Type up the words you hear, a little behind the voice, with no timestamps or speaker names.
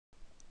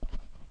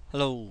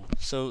Hello.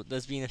 So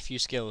there's been a few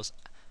skills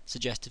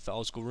suggested for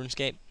old school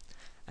RuneScape,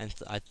 and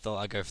I thought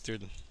I'd go through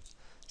them.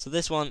 So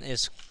this one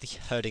is the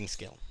herding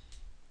skill.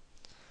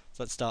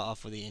 So let's start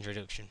off with the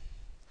introduction.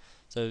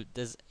 So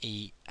there's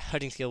a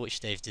herding skill which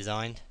they've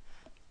designed,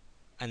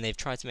 and they've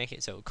tried to make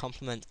it so it will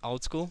complement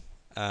old school,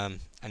 and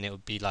it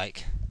would be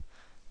like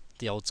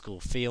the old school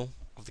feel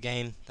of the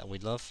game that we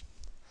love.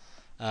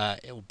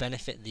 It will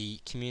benefit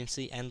the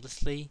community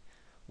endlessly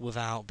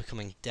without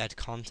becoming dead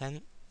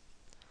content.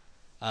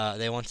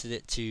 They wanted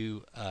it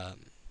to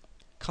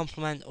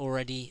complement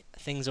already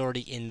things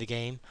already in the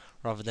game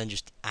rather than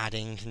just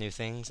adding new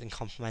things and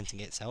complementing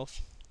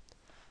itself.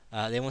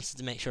 They wanted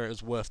to make sure it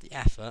was worth the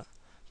effort,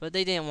 but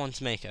they didn't want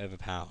to make it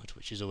overpowered,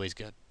 which is always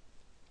good.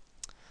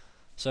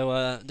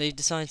 So they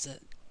decided to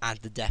add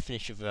the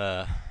definition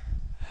of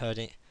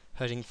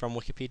herding from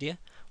Wikipedia,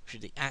 which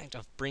is the act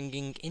of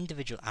bringing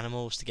individual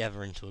animals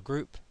together into a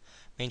group,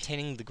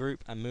 maintaining the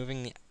group and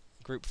moving the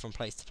group from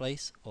place to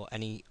place, or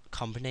any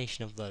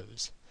combination of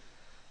those.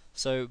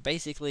 So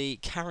basically,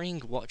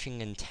 carrying,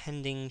 watching, and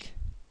tending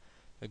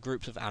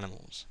groups of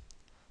animals.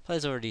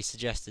 Players already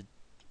suggested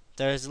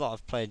there is a lot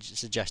of player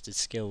suggested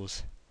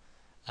skills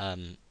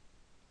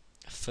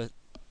for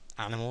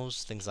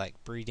animals, things like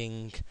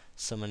breeding,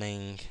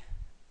 summoning,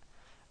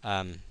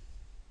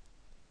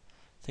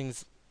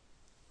 things.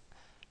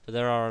 But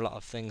there are a lot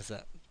of things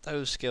that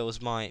those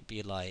skills might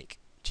be like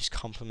just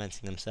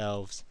complementing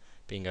themselves,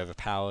 being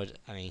overpowered.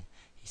 I mean,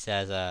 he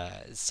says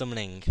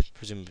summoning,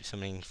 presumably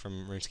summoning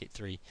from RuneScape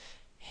 3,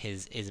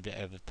 is a bit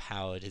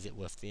overpowered. Is it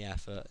worth the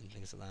effort and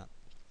things like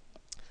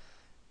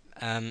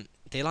that?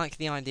 They like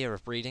the idea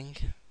of breeding,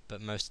 but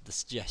most of the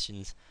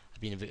suggestions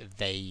have been a bit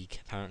vague,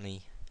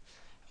 apparently.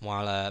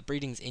 While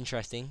breeding's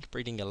interesting,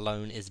 breeding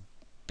alone is a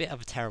bit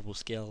of a terrible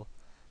skill,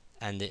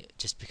 and it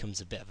just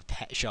becomes a bit of a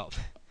pet shop,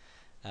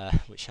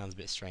 which sounds a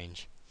bit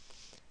strange.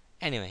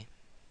 Anyway,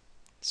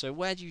 so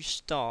where do you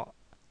start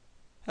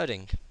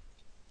herding?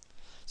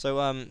 So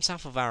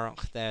south of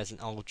Varrock, there's an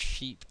old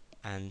sheep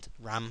and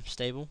ram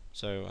stable.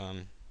 So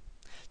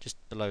just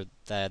below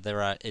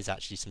there is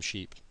actually some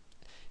sheep.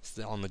 It's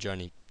on the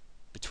journey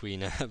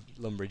between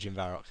Lumbridge and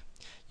Varrock.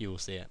 You will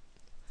see it.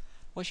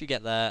 Once you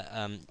get there,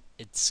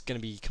 it's going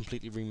to be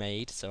completely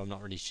remade. So I'm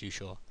not really too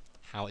sure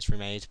how it's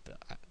remade,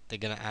 but they're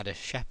going to add a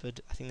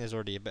shepherd. I think there's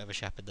already a bit of a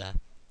shepherd there.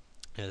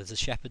 There's a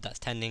shepherd that's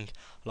tending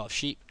a lot of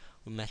sheep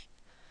with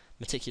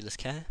meticulous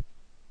care.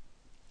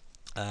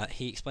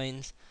 He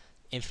explains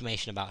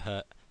information about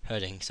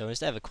herding. So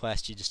instead of a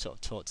quest, you just sort of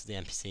talk to the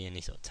NPC and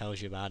he sort of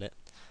tells you about it.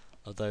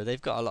 Although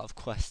they've got a lot of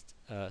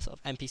sort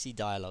of NPC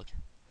dialogue.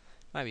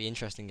 Might be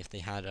interesting if they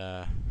had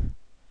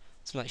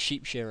something like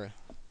sheep shearer,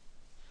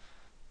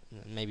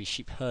 maybe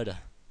sheep herder,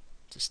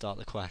 to start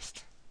the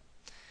quest.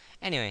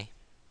 Anyway,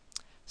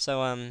 so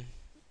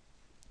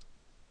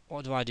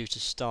what do I do to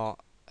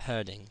start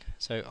herding?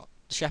 So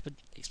the shepherd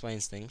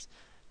explains things,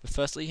 but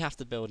firstly you have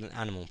to build an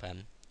animal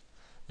pen.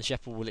 The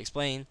shepherd will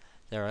explain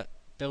there are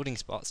building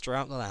spots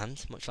throughout the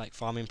land, much like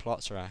farming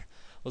plots are.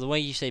 Well, the way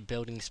you say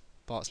building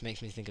spots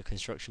makes me think of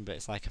construction, but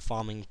it's like a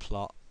farming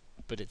plot,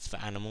 but it's for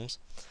animals.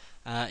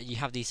 You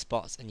have these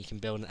spots and you can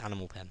build an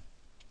animal pen.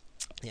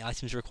 The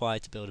items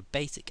required to build a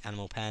basic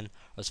animal pen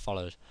are as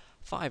followed: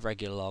 5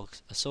 regular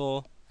logs, a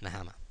saw, and a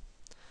hammer.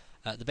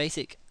 The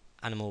basic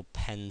animal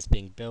pens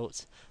being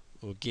built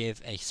will give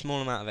a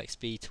small amount of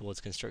XP towards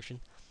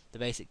construction. The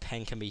basic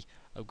pen can be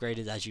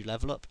upgraded as you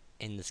level up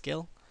in the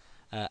skill.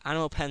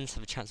 Animal pens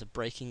have a chance of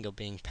breaking or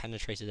being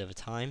penetrated over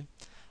time.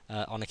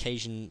 On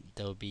occasion,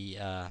 there will be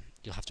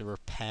you'll have to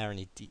repair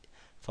any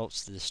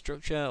faults to the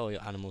structure, or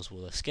your animals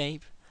will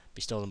escape,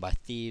 be stolen by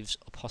thieves,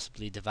 or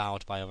possibly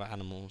devoured by other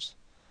animals.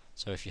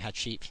 So if you had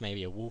sheep,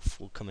 maybe a wolf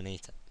will come and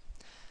eat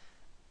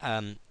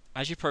it.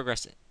 As you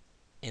progress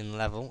in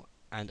level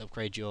and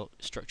upgrade your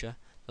structure,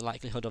 the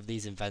likelihood of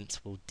these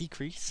events will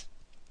decrease.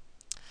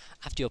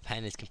 After your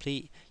pen is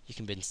complete, you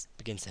can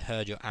begin to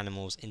herd your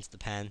animals into the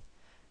pen,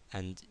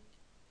 and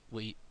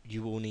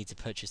you will need to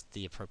purchase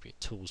the appropriate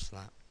tools for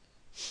that.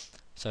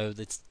 So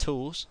the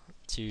tools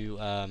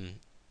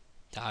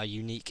that are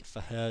unique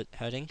for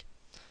herding.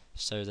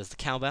 So there's the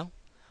cowbell,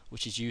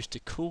 which is used to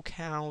cool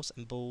cows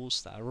and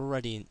bulls that are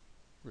already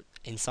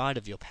inside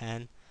of your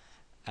pen,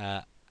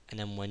 and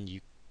then when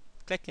you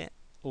click it,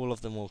 all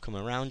of them will come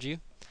around you,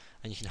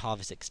 and you can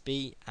harvest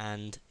XP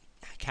and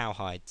cow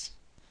hides.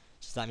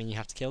 Does that mean you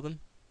have to kill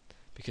them?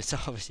 Because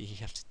obviously you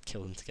have to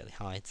kill them to get the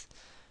hides.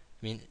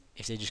 I mean,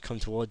 if they just come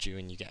towards you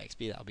and you get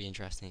XP, that'll be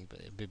interesting, but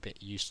it'll be a bit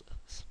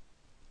useless.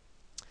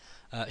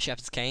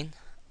 Shepherd's cane.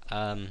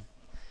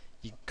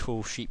 You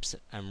call sheep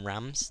and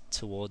rams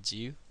towards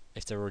you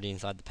if they're already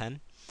inside the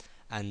pen,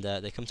 and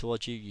they come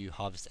towards you. You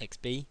harvest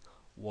XP,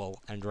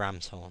 wool, and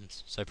ram's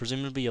horns. So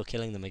presumably you're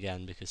killing them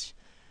again, because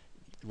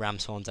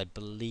ram's horns, I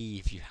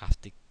believe you have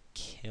to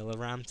kill a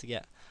ram to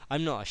get.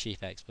 I'm not a sheep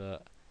expert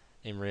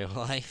in real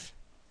life,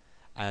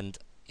 and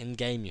in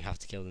game you have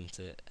to kill them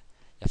to.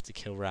 You have to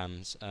kill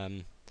rams.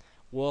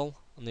 Wool,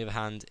 on the other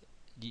hand,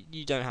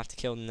 you don't have to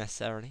kill them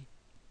necessarily.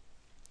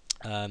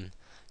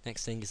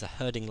 Next thing is a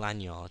herding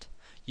lanyard.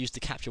 Used to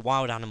capture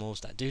wild animals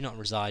that do not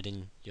reside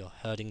in your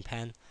herding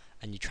pen,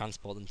 and you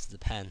transport them to the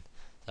pen.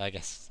 So I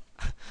guess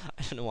I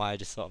don't know why I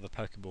just thought of a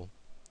Pokeball.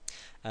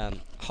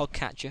 Hog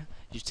catcher,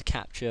 used to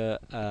capture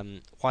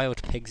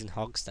wild pigs and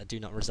hogs that do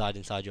not reside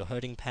inside your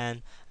herding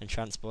pen and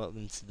transport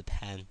them to the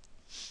pen.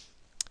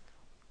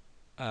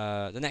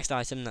 The next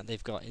item that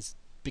they've got is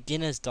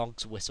beginner's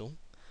dog's whistle,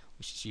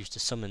 which is used to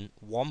summon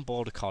one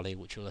border collie,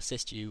 which will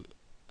assist you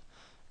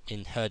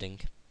in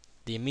herding.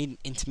 The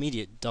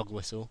intermediate dog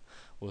whistle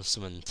will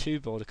summon 2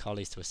 border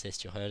collies to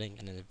assist your herding,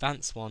 and an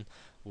advanced one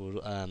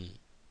will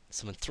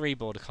summon 3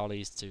 border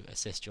collies to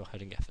assist your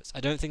herding efforts.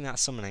 I don't think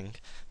that's summoning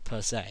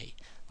per se,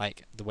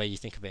 like the way you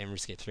think of it in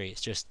Runescape 3.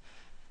 It's just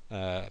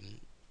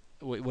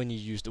when you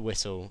use the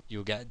whistle,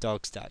 you'll get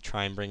dogs that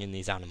try and bring in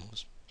these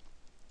animals.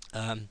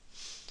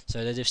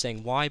 So they're just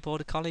saying why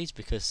border collies,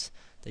 because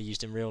they're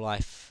used in real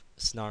life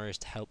scenarios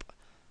to help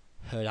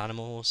herd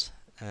animals,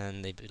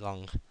 and they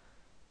belong.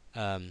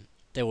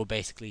 They were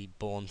basically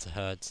born to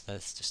herd, so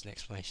that's just an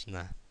explanation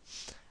there.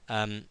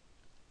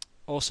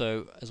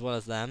 Also, as well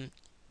as them,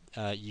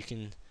 you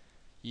can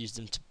use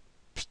them to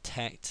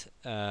protect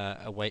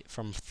away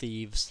from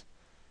thieves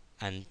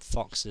and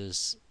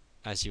foxes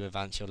as you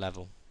advance your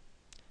level.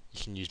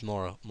 You can use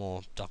more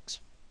dogs.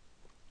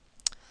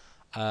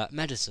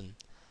 Medicine.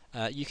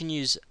 You can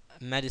use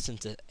medicine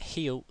to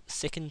heal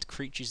sickened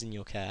creatures in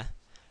your care.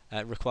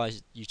 It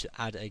requires you to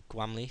add a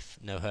guam leaf,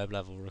 no herb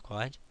level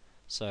required.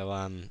 So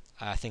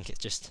I think it's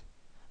just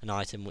an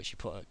item which you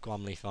put a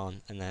guam leaf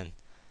on and then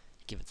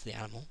give it to the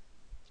animal.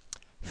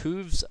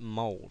 Hooves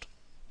mold.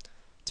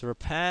 To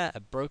repair a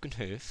broken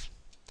hoof,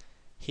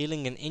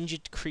 healing an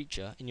injured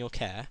creature in your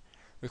care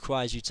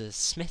requires you to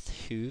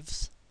smith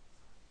hooves,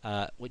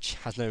 which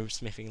has no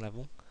smithing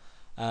level,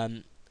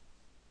 and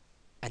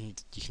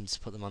you can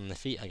just put them on their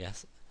feet, I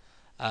guess.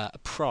 A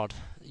prod,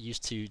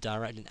 used to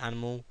direct an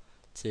animal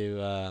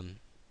to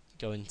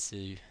go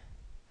into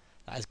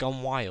that has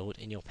gone wild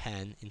in your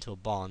pen into a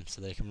barn so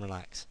they can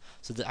relax.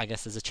 So I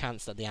guess there's a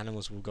chance that the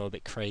animals will go a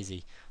bit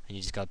crazy and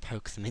you just gotta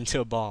poke them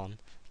into a barn.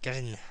 Get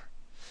in there.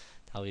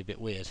 That'll be a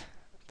bit weird,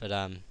 but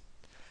kind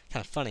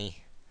of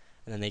funny.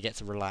 And then they get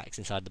to relax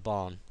inside the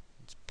barn.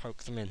 Just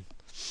poke them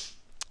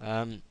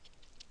in.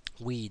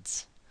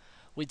 Weeds.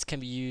 Weeds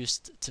can be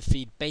used to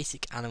feed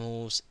basic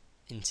animals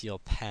into your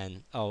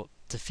pen. Oh,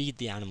 to feed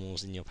the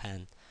animals in your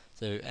pen.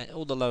 So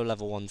all the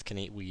low-level ones can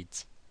eat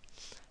weeds.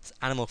 So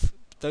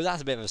though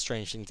that's a bit of a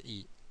strange thing to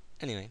eat.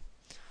 Anyway,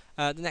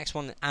 the next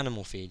one,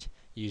 animal feed.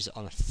 Use it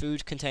on a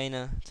food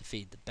container to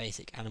feed the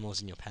basic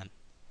animals in your pen.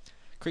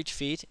 Creature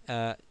feed,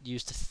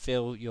 used to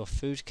fill your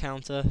food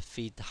counter,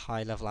 feed the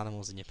high-level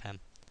animals in your pen.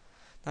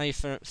 Now you're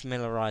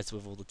familiarised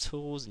with all the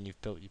tools and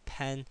you've built your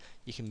pen,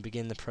 you can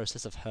begin the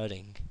process of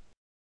herding.